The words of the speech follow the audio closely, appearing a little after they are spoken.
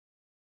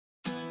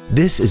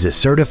This is a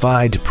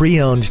certified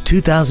pre-owned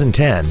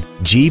 2010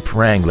 Jeep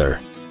Wrangler.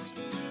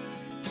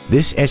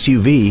 This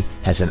SUV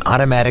has an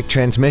automatic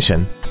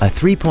transmission, a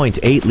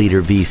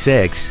 3.8-liter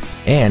V6,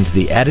 and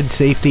the added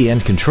safety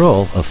and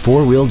control of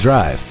four-wheel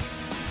drive.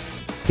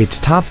 Its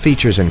top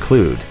features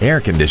include air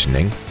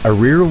conditioning, a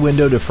rear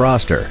window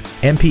defroster,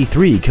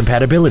 MP3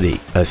 compatibility,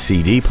 a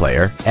CD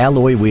player,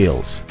 alloy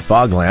wheels,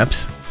 fog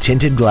lamps,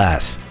 tinted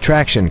glass,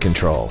 traction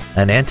control,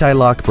 an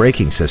anti-lock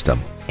braking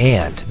system,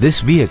 and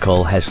this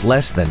vehicle has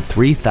less than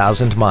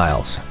 3,000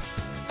 miles.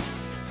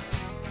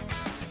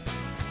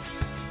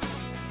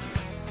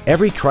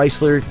 Every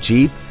Chrysler,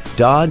 Jeep,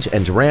 Dodge,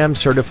 and Ram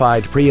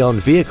certified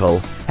pre-owned vehicle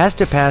has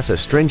to pass a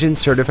stringent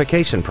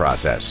certification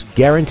process,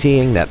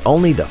 guaranteeing that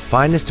only the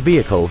finest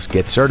vehicles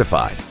get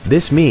certified.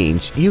 This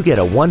means you get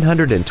a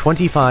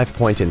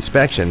 125-point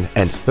inspection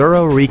and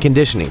thorough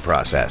reconditioning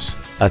process,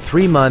 a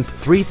 3-month,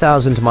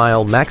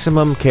 3,000-mile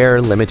maximum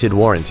care limited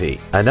warranty,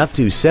 an up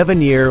to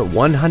 7-year,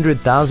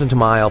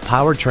 100,000-mile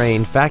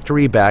powertrain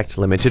factory-backed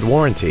limited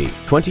warranty,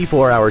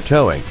 24-hour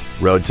towing,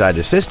 roadside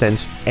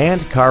assistance,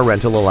 and car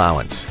rental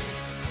allowance.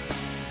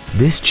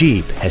 This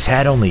Jeep has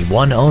had only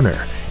one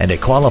owner, and it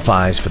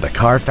qualifies for the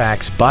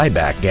Carfax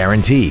buyback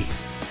guarantee.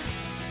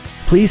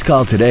 Please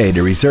call today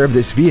to reserve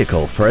this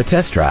vehicle for a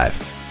test drive.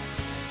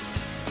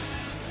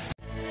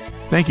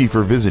 Thank you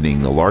for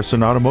visiting the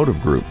Larson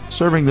Automotive Group,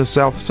 serving the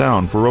South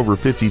Sound for over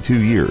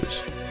 52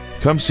 years.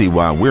 Come see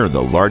why we're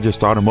the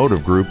largest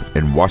automotive group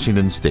in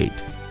Washington State.